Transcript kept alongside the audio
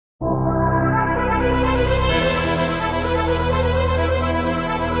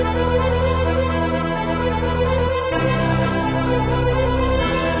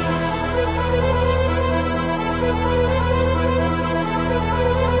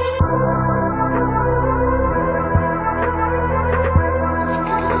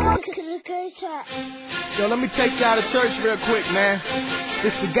Yo, let me take y'all to church real quick, man.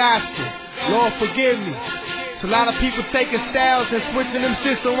 It's the gospel. Lord, forgive me. It's a lot of people taking styles and switching them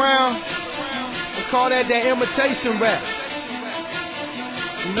shits around. We call that imitation rap.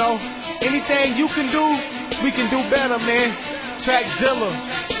 You know, anything you can do, we can do better, man. Trackzilla,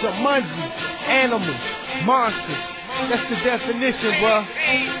 tzmg, animals, monsters. That's the definition, bruh.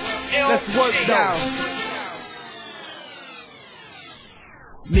 Let's work down.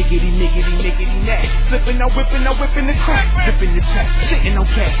 Miggity, miggity, miggity, knack. Flippin', I'm whippin' the crack. Rippin' the track, shittin' on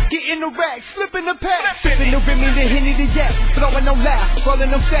cash. Gettin' the racks, flippin' the pack. Sippin' the rim and the henny, the yak. Blowin' them loud, rollin'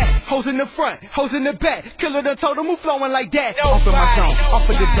 them fat. Hoes in the front, hoes in the back. Killer done told them who flowin' like that. Off of my zone, off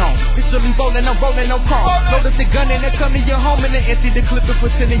of the dome. Picture me rollin', I'm rollin' no chrome. Load up the gun and then come to your home and then empty the clip and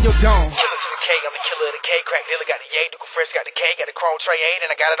put it in your dome. Killa-Kay, I'm the killer of the K. Crack dealer, got the yay. Duke fresh, got the K. Got the chrome tray 8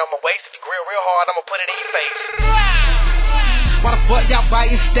 and I got it on my waist. If you grill real hard, I'ma put it in your face. Why the fuck y'all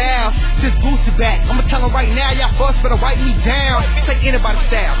biting styles? Since boosted back, I'ma tell them right now, y'all fucks better write me down. Take anybody's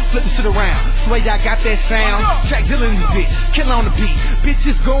style, flip the shit around. Swear y'all got that sound. Trackzilla in this bitch, kill on the beat.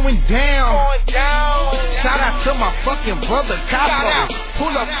 Bitches going down. Shout out to my fucking brother Capo.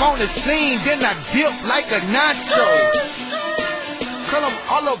 Pull up on the scene, then I dip like a nacho. Cause I'm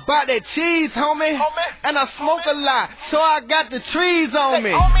all about that cheese, homie. And I smoke a lot, so I got the trees on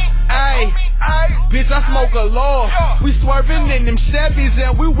me. Ayy. Bitch, I smoke a lot. We swerving in them Chevys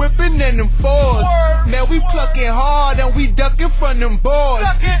and we whipping in them Fords. Man, we plucking hard and we ducking from them boys.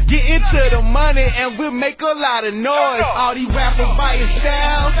 Get into the money and we make a lot of noise. All these rappers biting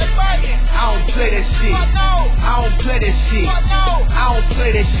styles, I don't play that shit. I don't play that shit. I don't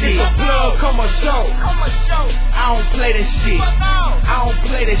play that shit. The blood come on show. I don't play that shit. I don't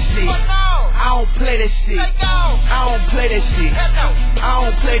play that shit. I don't play that shit. I don't play that shit. I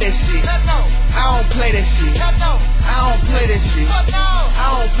don't play that shit. I don't play that shit. I don't play that shit. I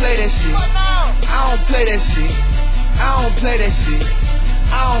don't play that shit. I don't play that shit. I don't play that shit.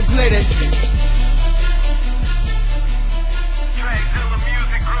 I don't play that shit.